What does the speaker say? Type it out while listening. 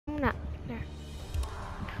There.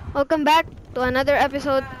 Welcome back to another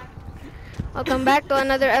episode. Welcome back to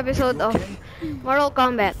another episode of Mortal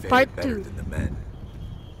Kombat Part 2. Than the men.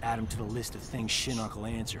 Add them to the list of things Shinnok will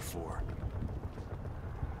answer for.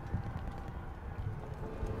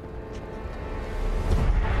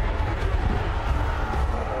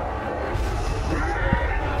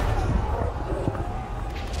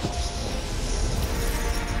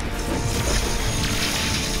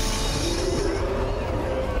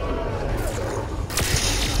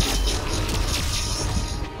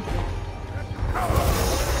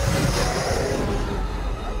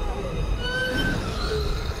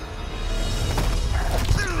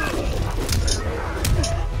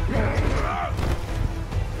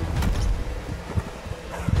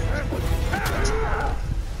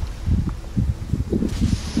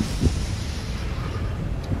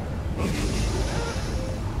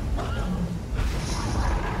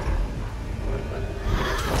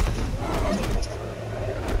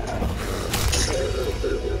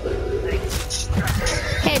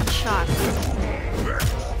 Headshot.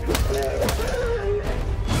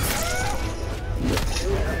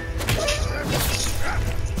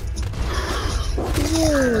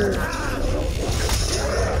 Ooh.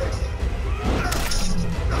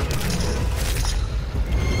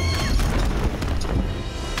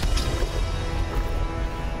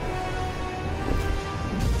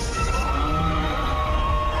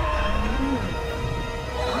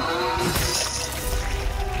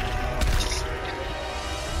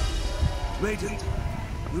 Raiden,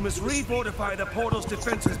 we must refortify the portal's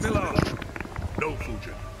defenses below. No,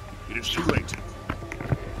 Fujin. It is too late.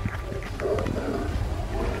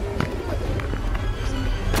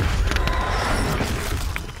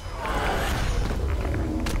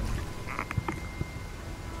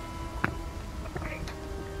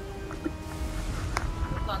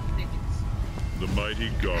 The mighty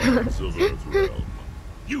gods of Earthrealm.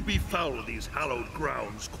 You befoul these hallowed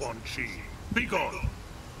grounds, Quan Chi. Begone!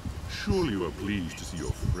 Surely you are pleased to see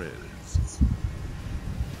your friends.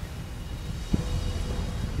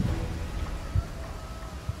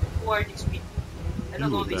 Who are these people? I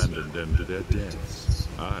don't know You these people. abandoned them to their deaths.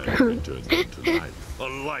 I returned them to life. A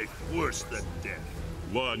life worse than death.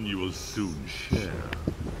 One you will soon share,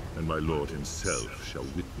 and my lord himself shall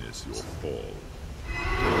witness your fall.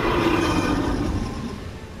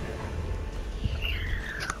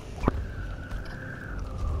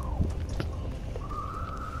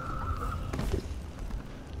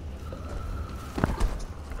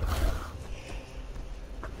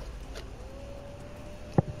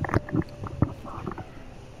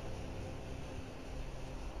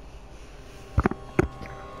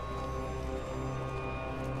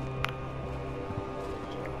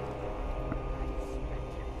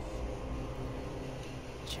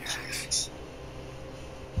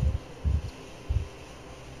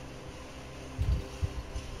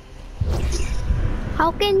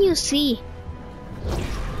 How can you see?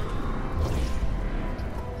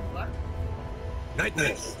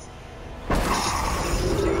 Nightmare.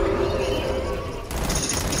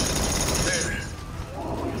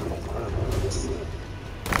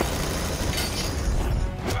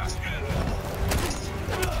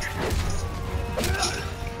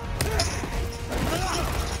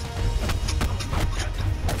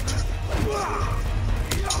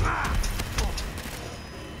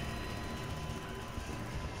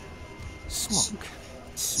 Smoke.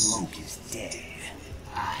 Smoke is dead.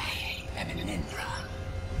 I am an Indra.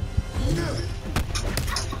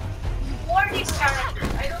 Who are these characters?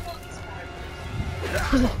 I don't know these characters.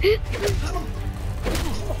 I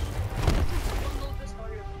don't know the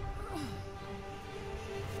story of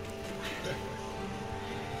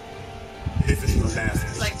This is your last.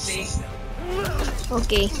 It's like they.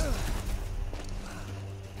 Okay.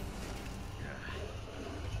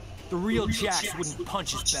 The real Jax wouldn't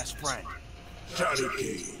punch his best friend. Johnny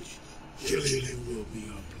Cage, killing you will be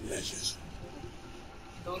a pleasure.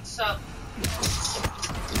 Don't suck.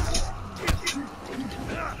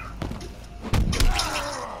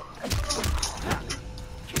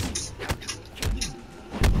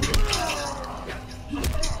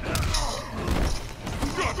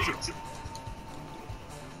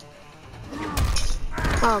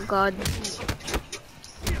 Oh god.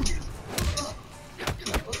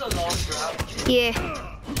 What's a long drop? Yeah.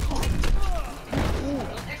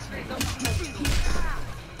 Don't expect them to.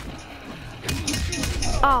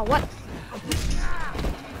 Oh, what?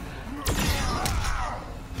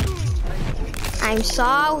 I'm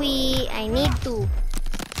sorry. I need to.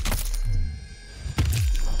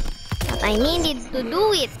 But I needed to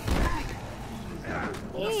do it.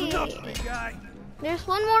 That's enough, big guy. There's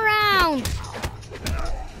one more round.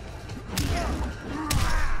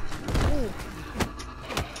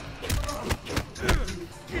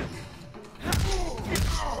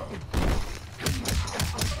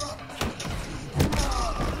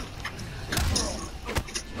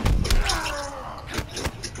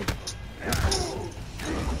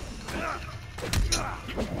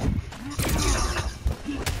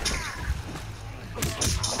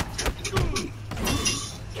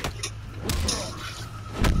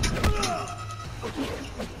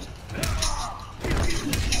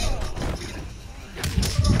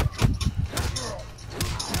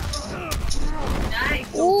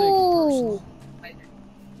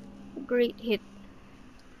 meteorite hit.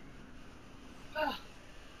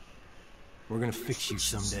 We're gonna fix you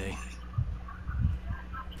someday.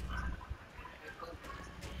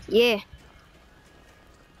 Yeah.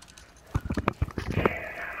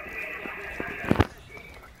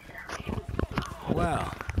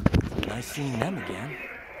 Wow. Nice seeing them again.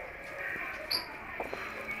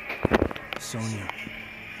 Sonia.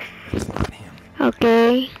 It's not him.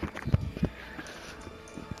 Okay.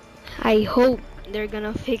 I hope they're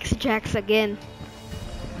gonna fix Jax again.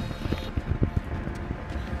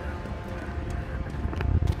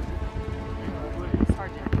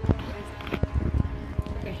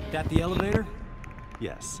 That the elevator?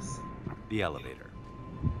 Yes, the elevator.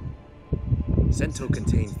 Sento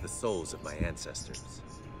contains the souls of my ancestors.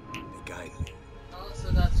 They guide me. Oh, so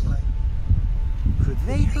that's why. Could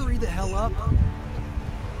they hurry the hell up?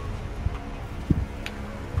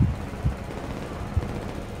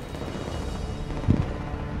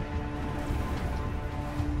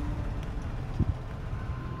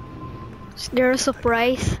 Is there a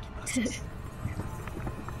surprise?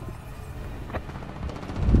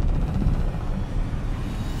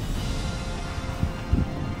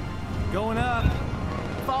 Going up.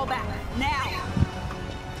 Fall back, now!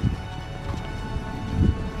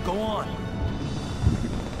 Go on.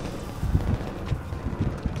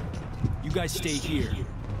 You guys stay here.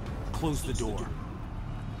 Close the door.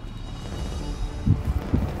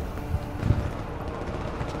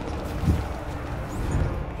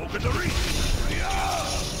 Open the reach!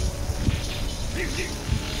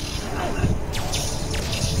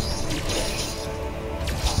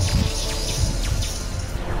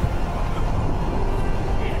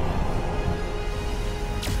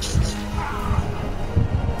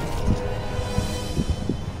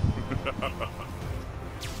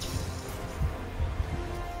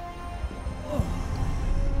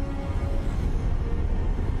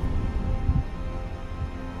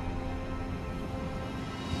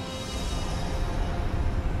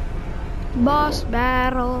 Boss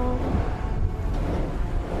battle.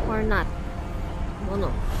 Or not. Oh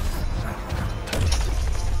no.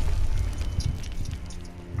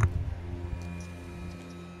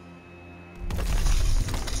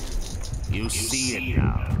 You see it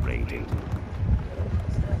now, Raiden.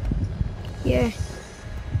 Yeah.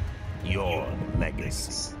 Your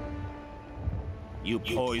legacy. You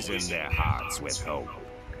poisoned their hearts with hope.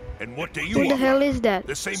 And what do you Who the offer? hell is that?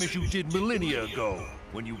 The same as you did millennia ago,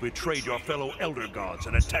 when you betrayed your fellow Elder Gods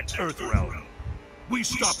and attacked Earthrealm. We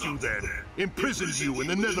stopped you then, imprisoned you in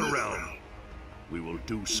the Netherrealm. We will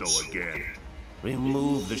do so again.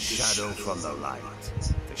 Remove the shadow from the light.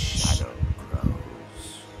 The shadow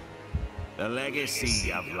grows. The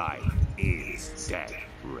legacy of life is dead,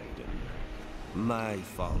 Raiden. My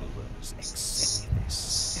followers accept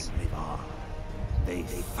this and live on. They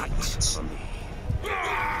fight for me.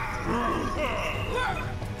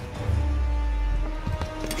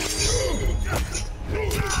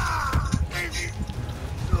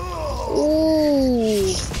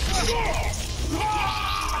 Ooh.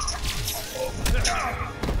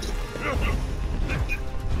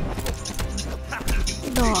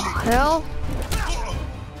 The hell?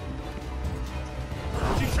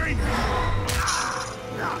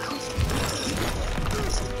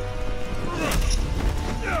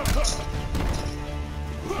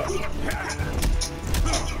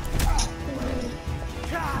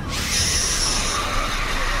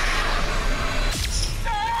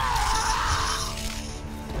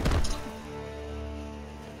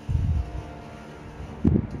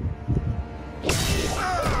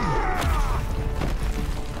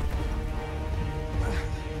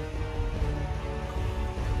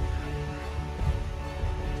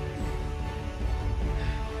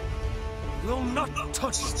 Will not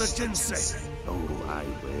touch the Jinsei. Oh, I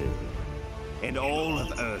will. And all of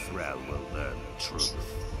Earthrealm will learn the truth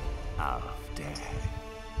of death.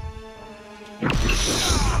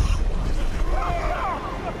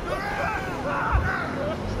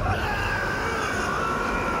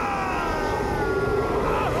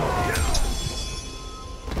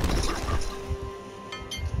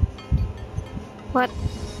 What?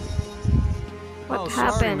 What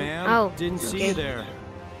happened? Sorry, ma'am. Oh, Didn't see okay. you there.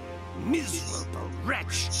 Miserable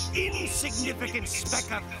wretch! Insignificant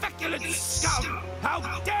speck of feculent scum! How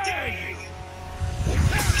dare you!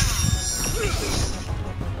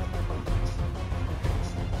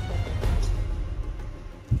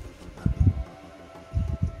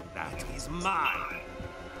 That is mine!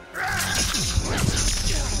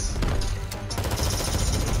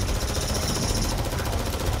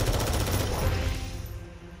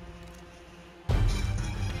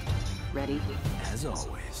 Ready? As as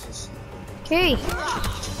always. Okay.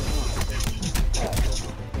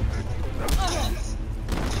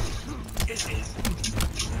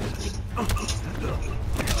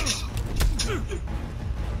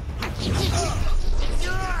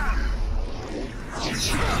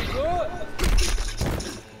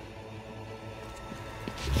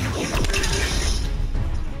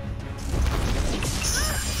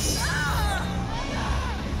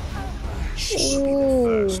 She'll be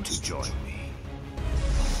the first to join me.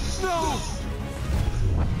 No!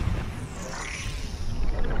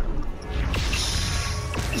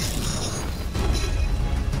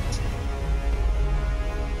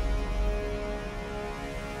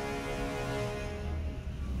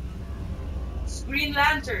 Green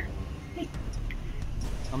Lantern.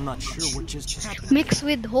 I'm not sure what just happened, Mixed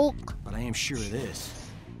with Hulk. but I am sure of this.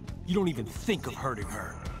 You don't even think of hurting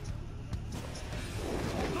her.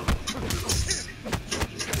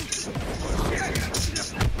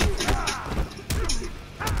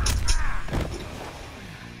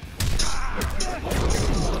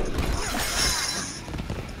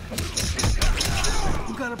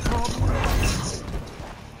 You got a problem?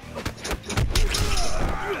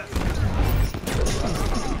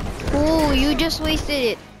 Oh, you just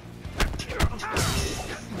wasted it.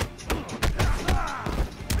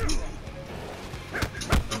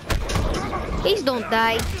 Please don't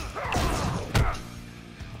die.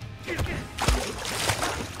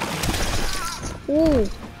 Ooh.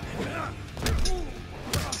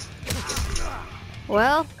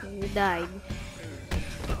 Well, you died.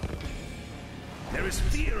 There is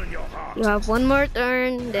fear in your heart. You have one more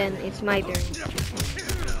turn, then it's my turn.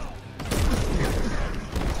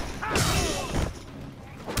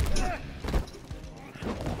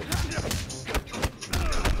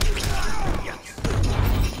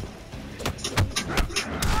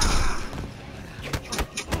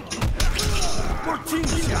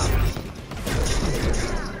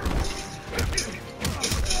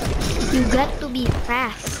 You got to be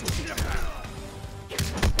fast.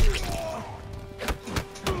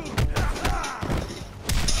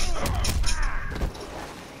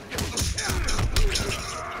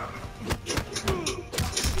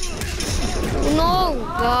 No,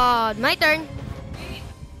 God, my turn.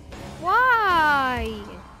 Why?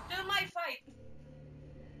 Still my fight.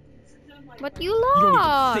 Still my But fight. you You don't even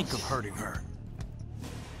lost. think of hurting her.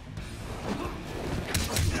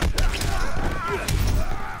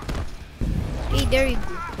 Okay, there you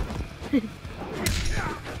go.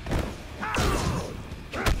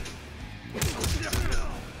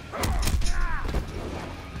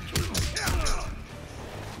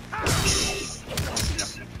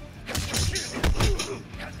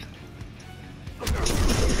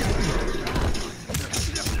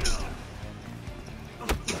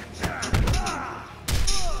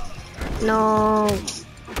 No.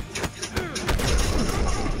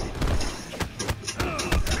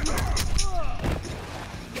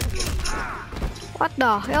 What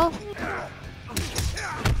the hell?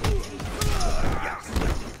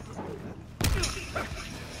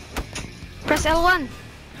 Press L1.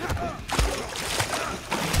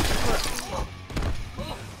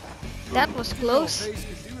 That was close.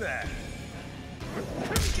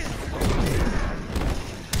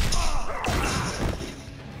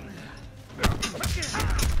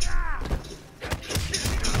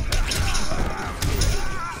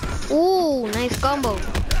 Ooh, nice combo.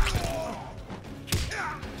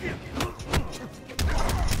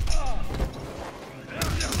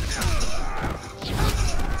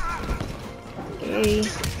 Okay.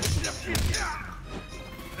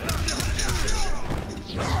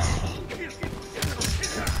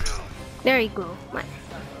 There you go.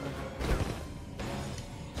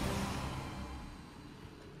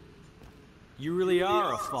 You really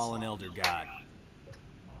are a fallen elder god.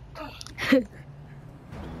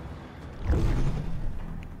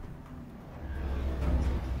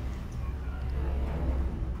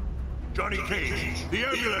 Johnny Cage, the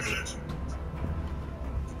amulet!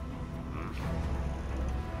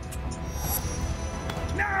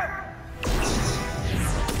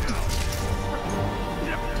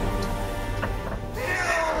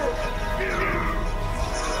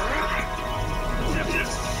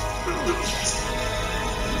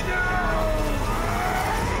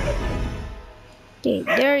 Okay,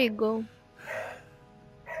 there you go.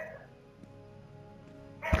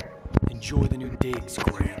 Enjoy the new digs,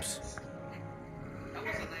 Gramps.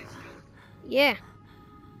 Yeah,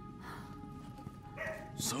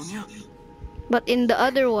 Sonia? but in the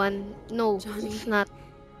other one, no, it's not.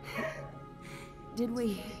 Did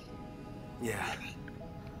we? Yeah.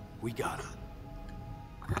 We got him.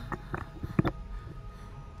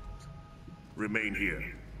 Remain here.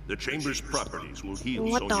 The chamber's properties will heal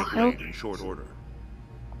What the Sonya hell? Blade in short order.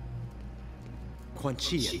 Quan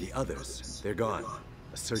Chi and the others, they're gone.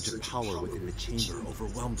 A surge of power within the chamber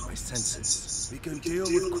overwhelmed my senses. We can deal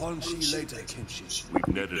with Quan Chi later, Kimchi.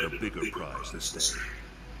 We've netted a bigger prize this day.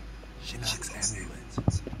 Shinnok's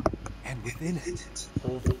amulet. And within it,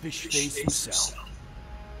 old Fish Face himself.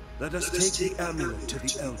 Let us take the amulet to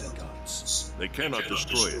the Elder Gods. They cannot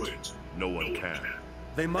destroy it. No one can.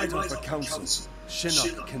 They might offer counsel.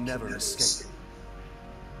 Shinnok can never escape.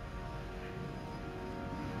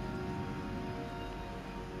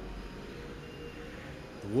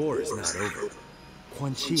 The war is not over.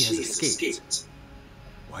 Quan Chi has escaped.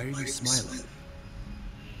 Why are you smiling?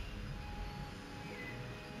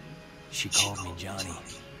 She called me Johnny.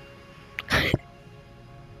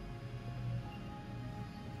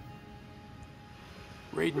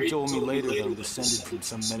 Raiden told me later that I'm descended from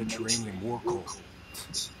some Mediterranean war cult.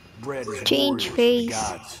 Bred as Change warriors of the face.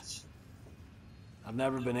 gods. I've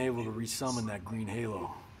never been able to resummon that green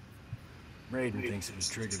halo. Raiden thinks it was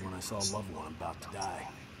triggered when I saw a loved one about to die.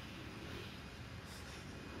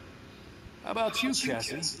 How about you,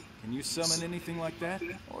 Cassie? Can you summon anything like that?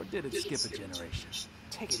 Or did it skip a generation?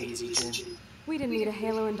 Take it easy, Jin. We didn't need a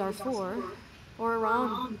halo in Darfur, or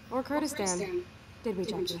Iran, or Kurdistan. Did we,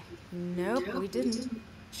 Jackie? Nope, we didn't.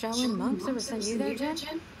 Shaolin monks ever sent you there,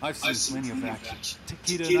 Jen? I've seen plenty of action.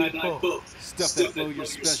 Takeda and I both. Stuff that blow your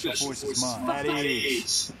special forces mind. At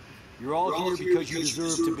ease. You're all here because you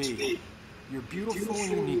deserve to be. You're beautiful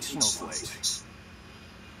and unique snowflakes.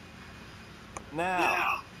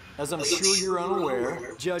 Now, as I'm sure you're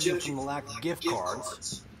unaware, judging from the lack of gift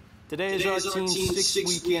cards, today is our team's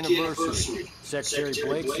 6-week anniversary. Secretary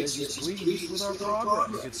Blake says he's pleased with our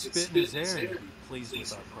progress. He could spit in his hair and be pleased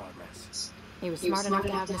with our progress. He was smart enough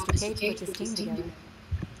to have Mr. Cage put his team together.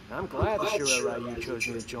 I'm glad the Shirai Ryu chose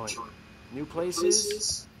me to join. New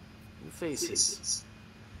places, new faces.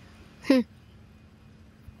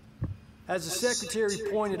 As the secretary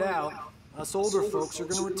pointed out, us older folks are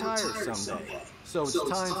going to retire someday. So it's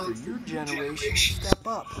time for your generation to step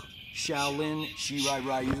up. Shaolin, Shirai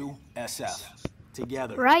Ryu, SF.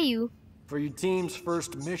 Together. Ryu. For your team's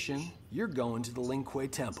first mission, you're going to the Lin Kuei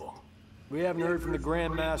Temple. We haven't heard from the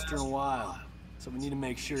Grand Master in a while, so we need to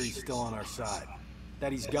make sure he's still on our side.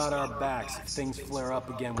 That he's got our backs if things flare up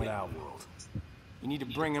again with Outworld. You need to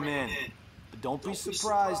bring him in, but don't be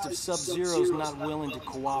surprised if Sub-Zero's not willing to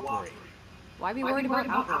cooperate. Why be worried about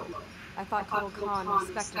Outworld? I thought Kotal Khan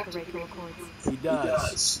respected the Reiko Accords. He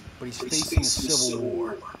does, but he's facing a civil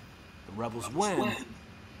war. The rebels win,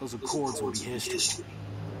 those accords will be history.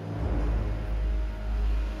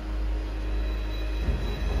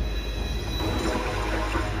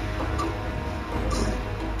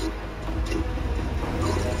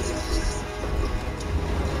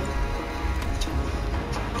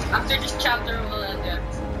 After this chapter, we'll end there.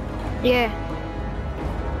 Yeah.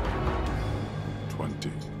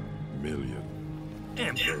 20 million.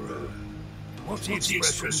 Emperor. What's the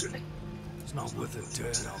expression? It's not worth a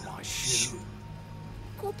turn on my shoe.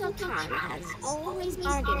 Kotal Khan has always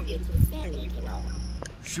bargained with very low.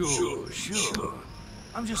 Sure.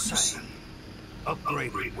 I'm just saying.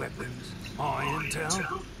 Upgraded weapons, iron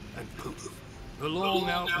intel, and poof. The long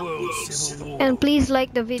Outworld civil war. And please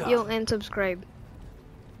like the video and subscribe.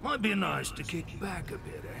 Might be nice to kick back a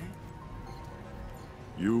bit, eh?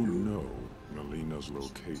 You know Melina's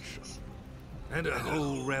location. And a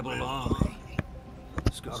whole rebel army.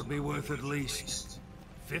 It's gotta be worth at least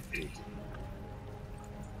 50.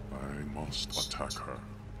 I must attack her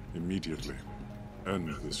immediately. End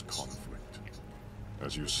this conflict.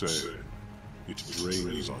 As you say, it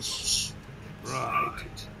drains us.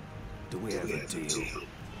 Right. Do we have a deal?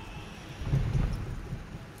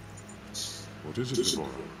 What is it, Deborah?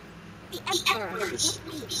 The Emperor should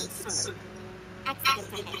not be concerned.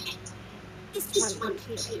 Accident ahead. This one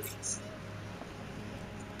unclear.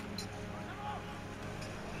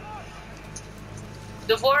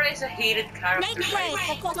 Deborah is a hated character. Make way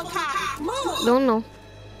for Kotal Khan. Move! Don't know.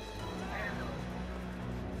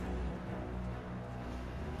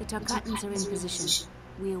 The Tarkatans are in position.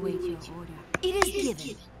 We await your order. It is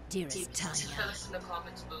given, dearest Tell Tanya. us in the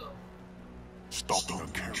comments below. Stopping a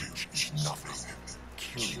carriage is nothing.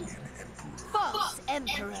 Killing an emperor False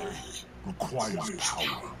Emperor. requires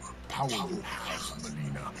power. Power you have,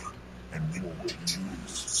 Melina, and won't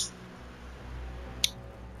use.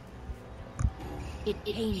 It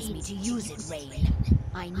pains me to use it, Rain.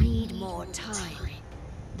 I need more time.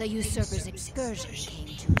 The usurper's excursion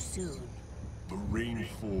came too soon. The rain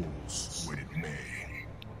falls when it may.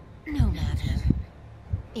 No matter.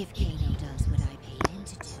 If Kano does what I paid him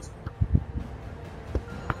to do.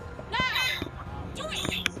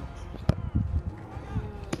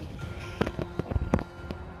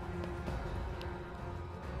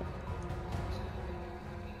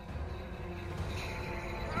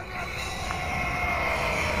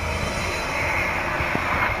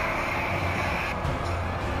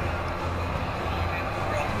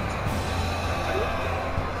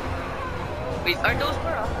 Wait, are those for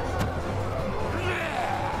us?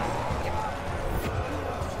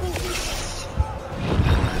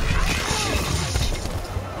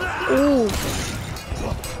 Ooh.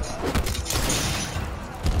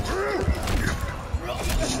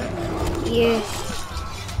 Yeah.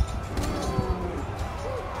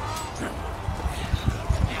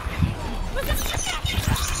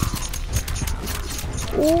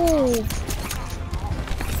 Ooh.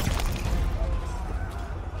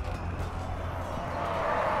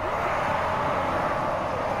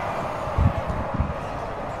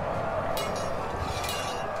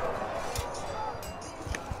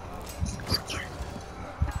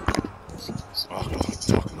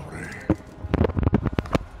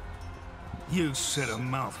 You said a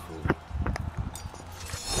mouthful.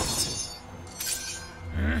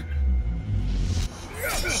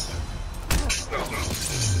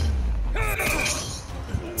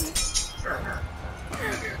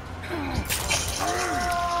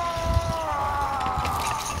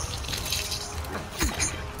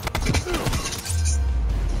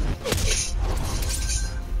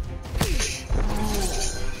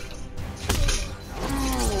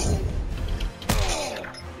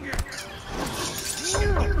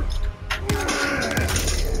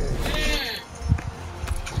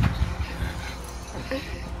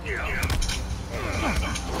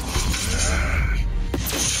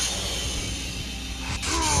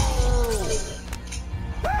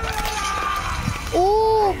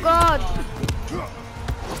 Oh God.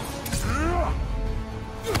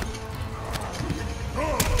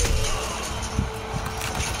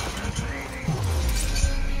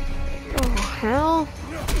 Oh hell.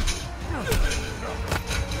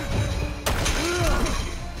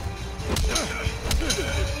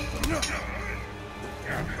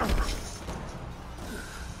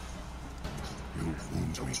 You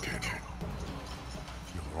wound me, Kotal.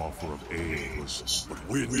 Your offer of aid was but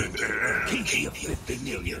wind and air. Keep your 50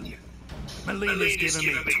 million. Melina's given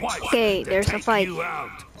me twice Okay, to there's a take fight. you out.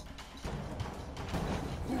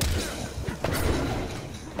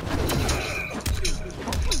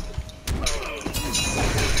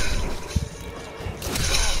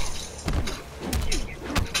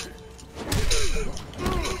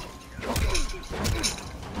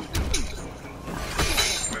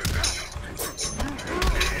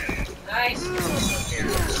 Nice.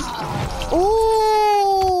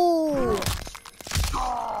 Ooh.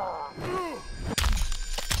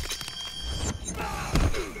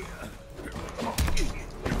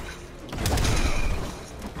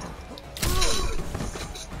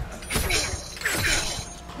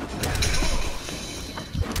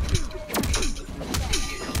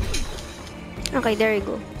 Okay, there you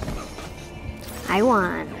go. I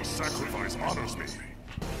won. Your sacrifice honors me.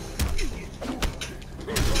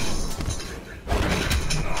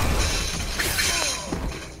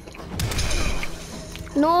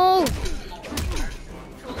 No.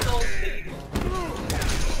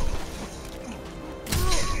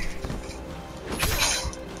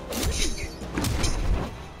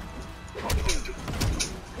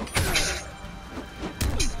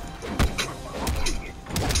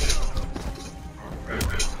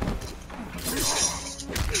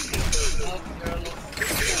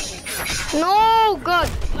 No, God.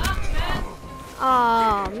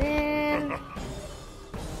 Oh man.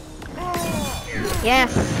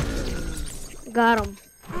 Yes. Got him.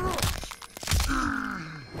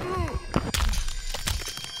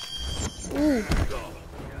 Ooh.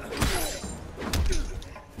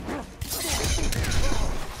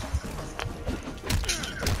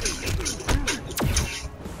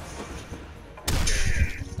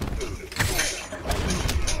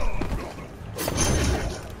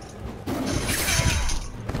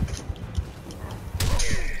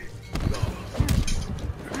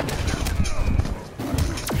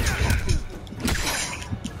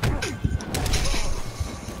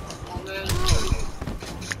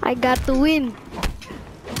 I got to win.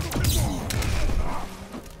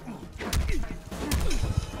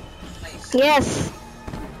 Yes.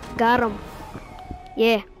 Got him.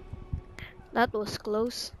 Yeah. That was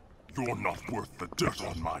close. You're not worth the dirt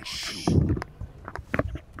on my shoe.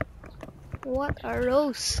 What are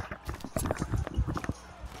those?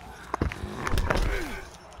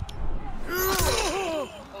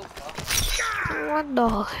 What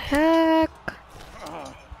the heck?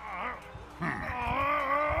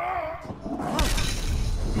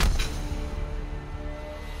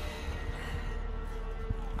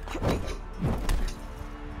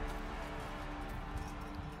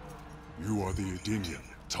 You are the Edenian,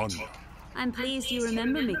 Tanya. I'm pleased you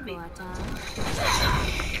remember me, Kotal.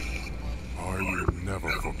 I will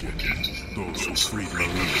never forget those who freed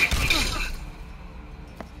Melina.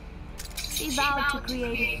 She vowed to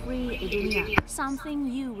create a free Edenia,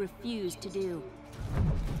 something you refused to do.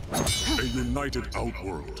 A united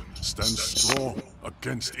Outworld stands strong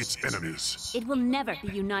against its enemies. It will never be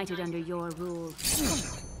united under your rule.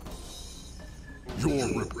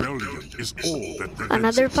 Your rebellion is all that prevents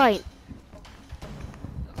Another it. fight.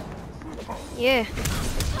 Yeah.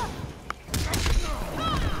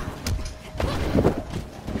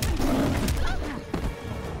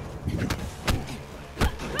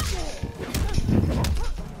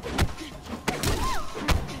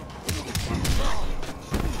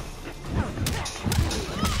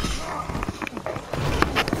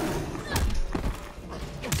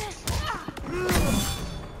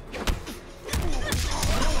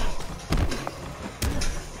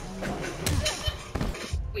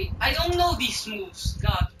 Wait, I don't know these moves.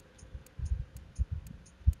 God.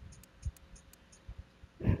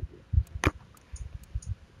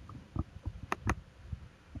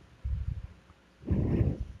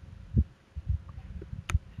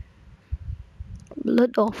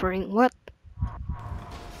 Blood offering. What?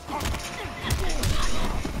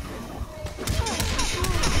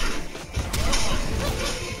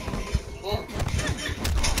 Oh,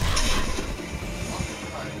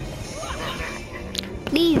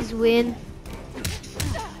 Please win.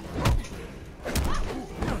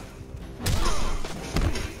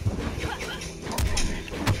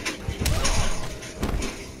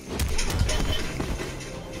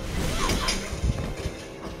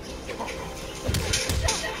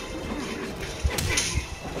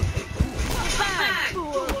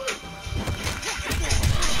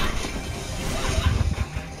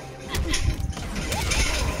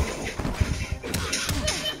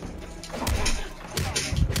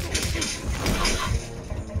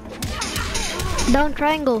 Down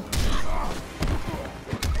triangle.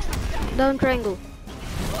 Down triangle.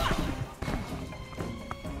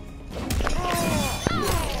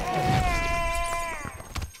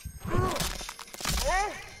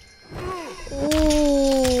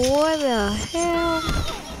 Ooh, what the hell?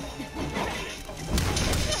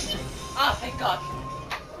 ah, thank God.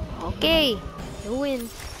 Okay, you win.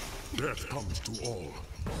 Death comes to all.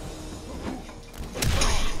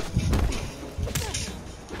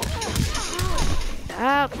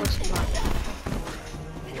 That was fun.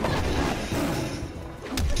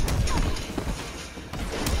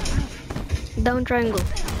 Down triangle.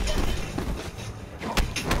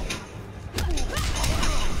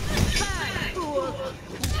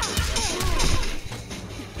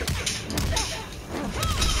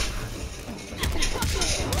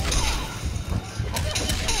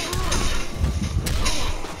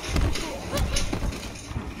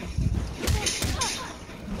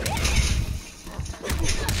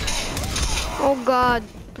 Oh God,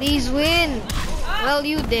 please win. Well,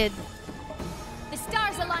 you did. The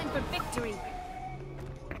stars align for victory.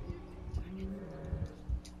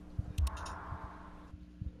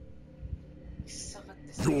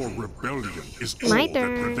 Your rebellion is all My that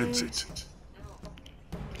turn. prevents it.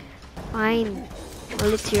 Fine.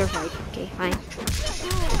 Well, it's your fight. Okay, fine.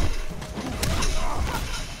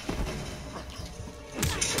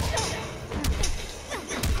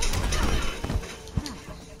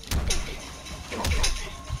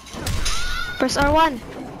 Press R1.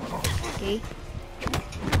 Okay.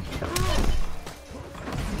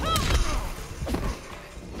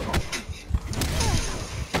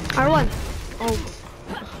 R1. Oh.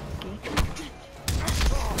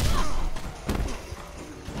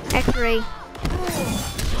 Okay. X-ray.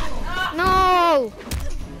 No.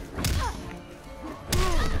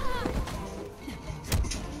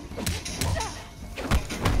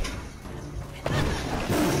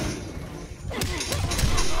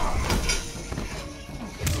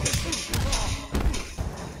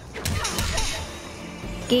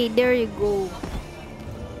 Okay, there you go.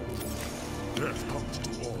 Death comes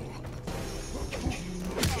to all.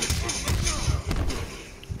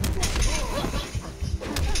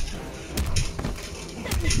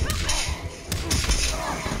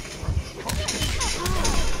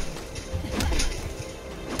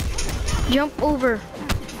 Jump over.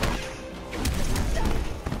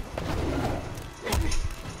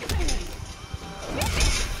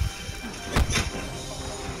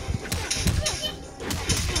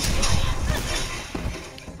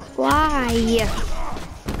 Why?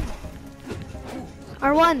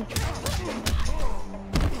 R1.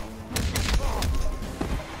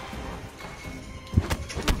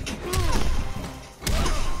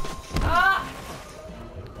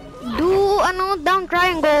 Do ano down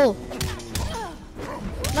triangle.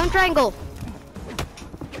 Down triangle.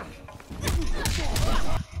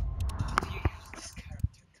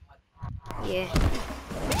 Yeah.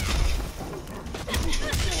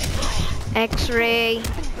 X-ray.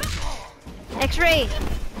 X-ray.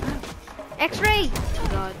 X-ray.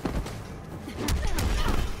 God.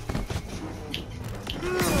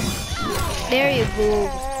 There you go.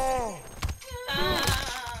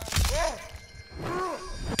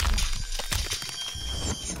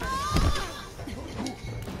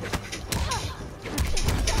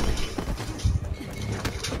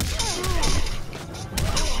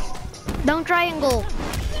 Down triangle.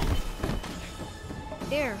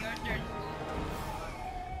 There.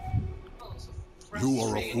 You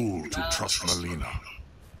are a fool to trust Melina.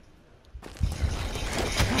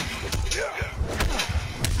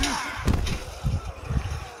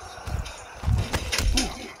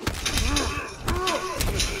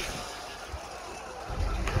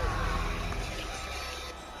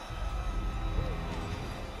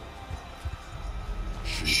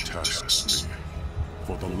 She tests me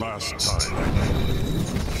for the last time.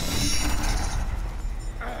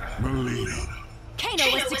 Melina. Kano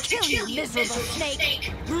was to kill you, miserable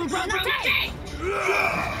snake!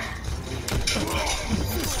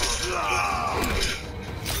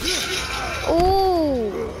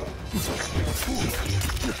 Ooh.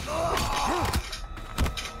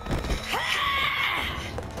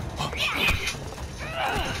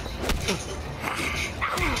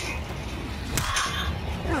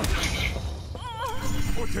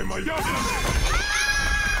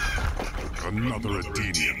 Another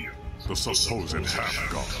Edenian, the supposed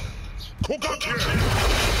half-god. Kotal! I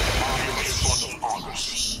am a son of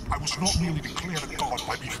Argus. I was not merely declared a god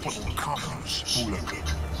by befuddled commoners.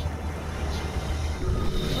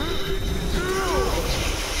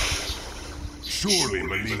 Surely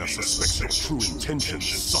Melina suspects your true intentions,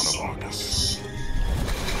 son of Argus.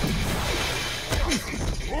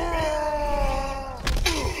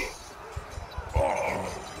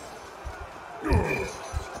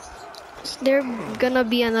 Is there gonna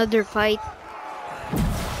be another fight?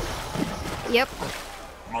 Yep.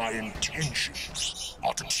 My intentions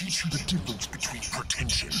are to teach you the difference between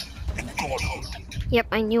pretension and godhood. Yep,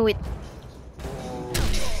 I knew it.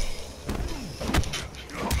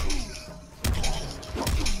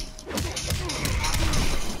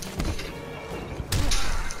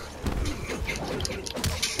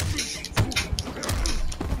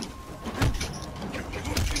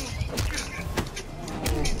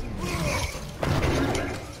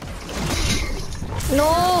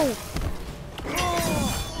 No!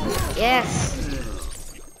 Yes.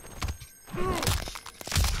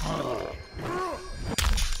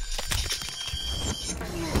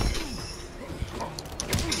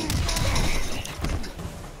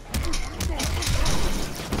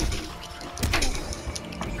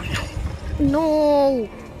 No,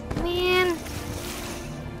 man.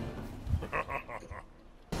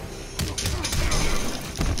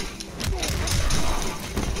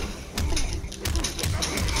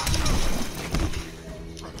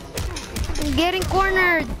 I'm getting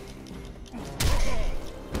cornered.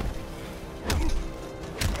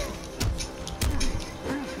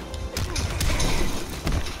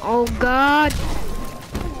 Oh God.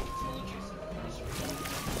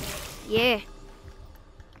 Yeah.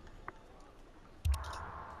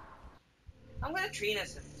 I'm gonna train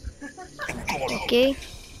us. Okay.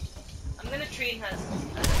 I'm gonna train us.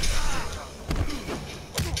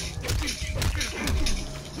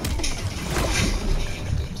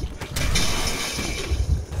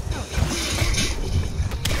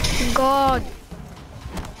 God.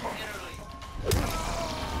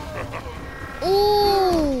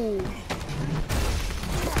 Ooh.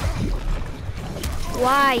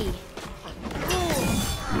 Why?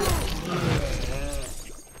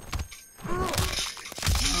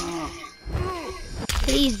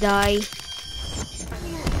 Please die.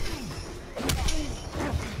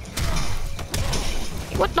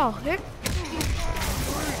 What the heck?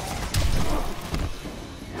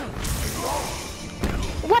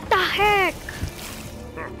 What the heck?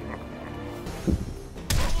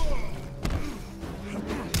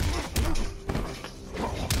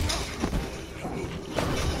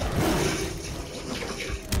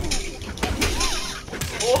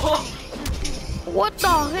 What the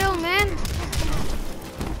hell, man?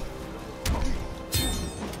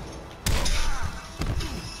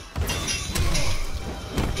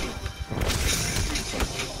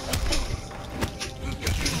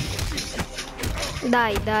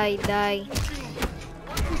 Die, die, die.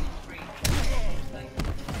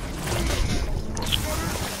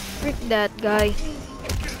 Frick that guy.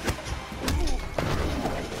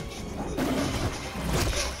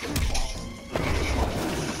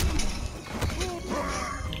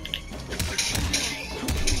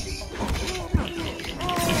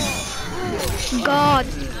 God.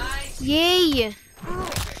 Yay!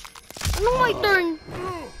 Ano my turn?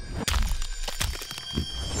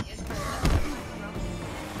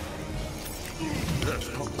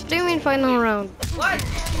 What do you mean final round? What?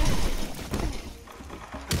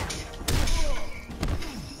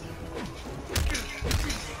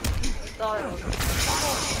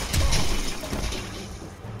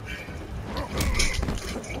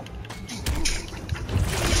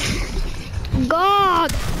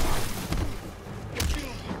 God!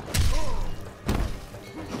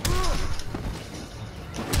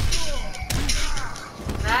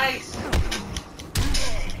 Nice.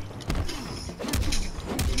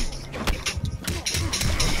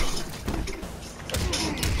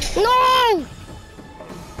 No!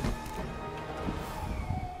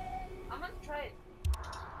 I'm gonna try it.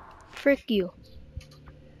 Frick you.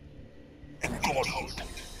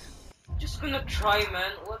 Just gonna try,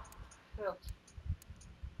 man. What the hell?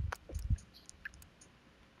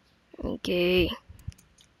 Okay.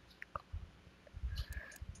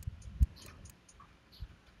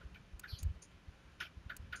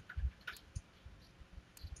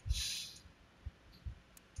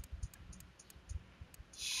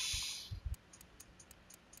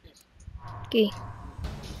 Okay.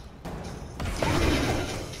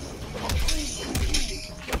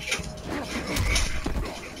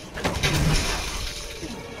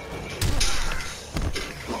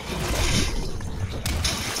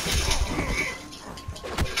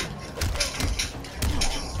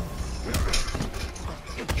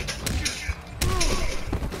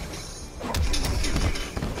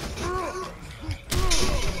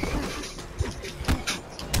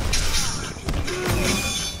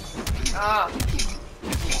 Ah.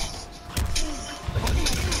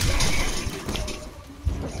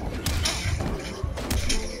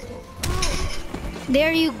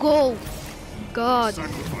 There you go. God.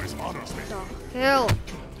 Sacrifice honestly. The hell.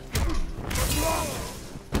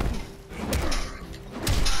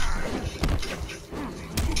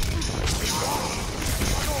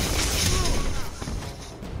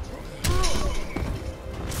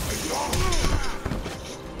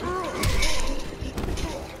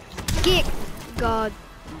 Kick. God.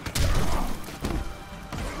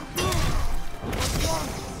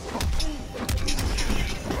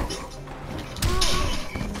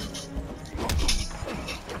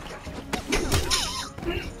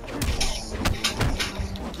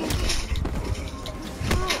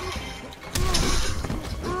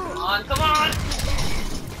 Come on!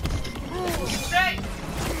 Straight!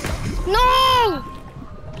 No!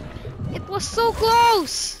 It was so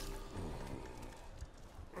close.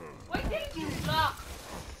 Why didn't you block?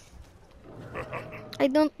 I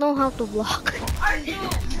don't know how to block. R2!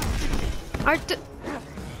 R2.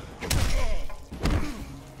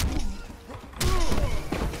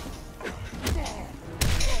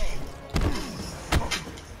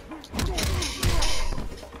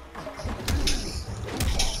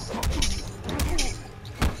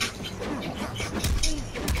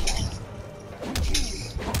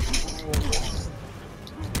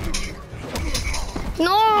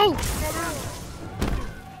 No!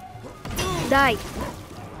 Die.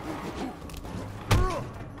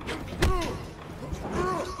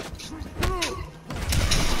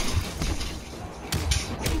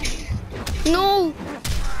 No!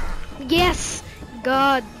 Yes!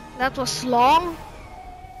 God, that was long.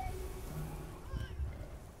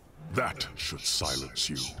 That should silence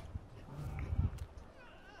you.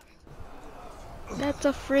 That's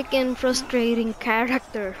a freaking frustrating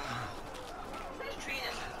character.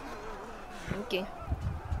 Okay.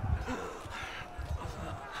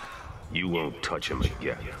 You won't touch him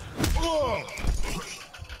again.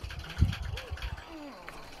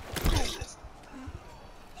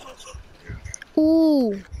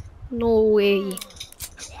 Ooh, no way.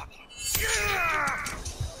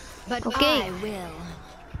 But Okay. I will.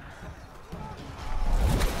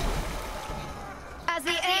 As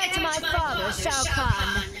the heir to my father, Shao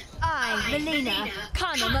Kahn, I, Melina,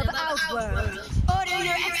 Khanum of Outworld, order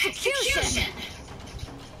your execution!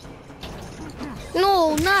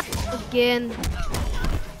 No, not again.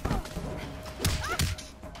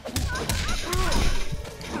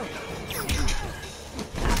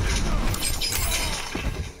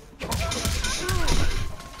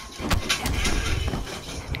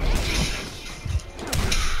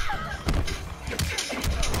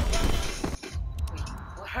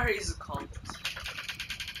 Where is the Kombat?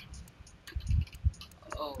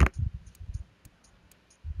 Oh.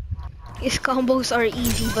 His combos are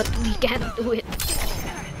easy, but we can't do it.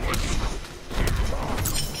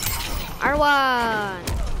 R1.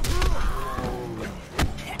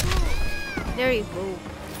 There you go.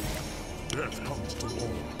 Death comes to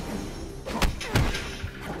all.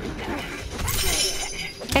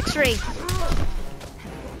 X-ray.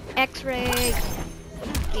 X-ray.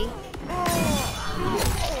 Okay.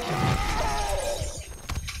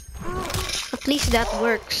 At least that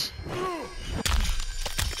works.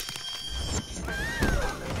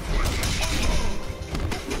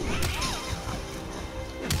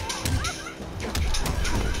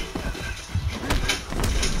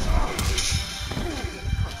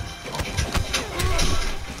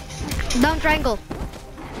 Down triangle.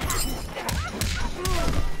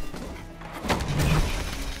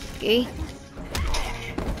 Okay.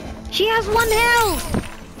 She has 1 health.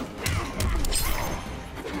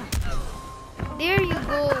 There you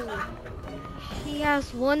go. She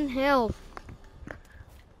has 1 health.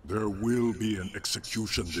 There will be an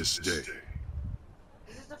execution this day.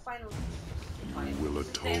 This is the final. You will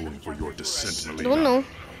atone for your descent, Melina. Don't know.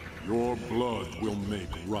 Your blood will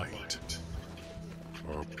make right.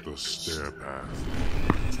 Up the stair path.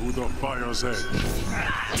 To the fire's edge.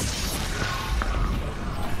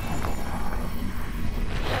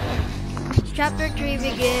 Chapter 3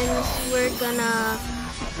 begins. We're gonna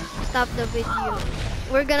stop the video.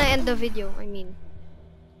 We're gonna end the video, I mean.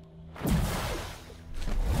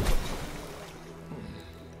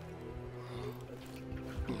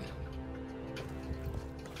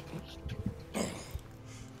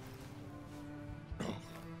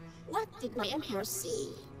 What did my emperor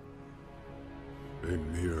see? A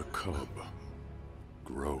mere cub,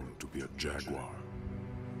 grown to be a jaguar.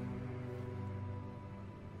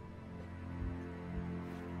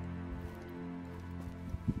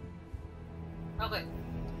 Okay.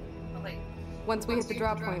 Okay. Once we hit the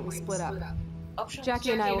drop point, we split up. Options.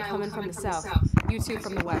 Jackie and I will come in from the south. You two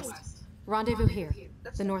from the west. Rendezvous here,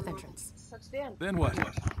 the north entrance. That's the end. Then what?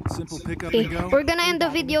 Simple pick up Okay, and go? we're gonna end the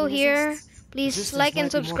video here. Please Resistance like and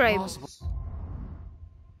might be more subscribe. possible.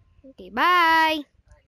 Okay, bye!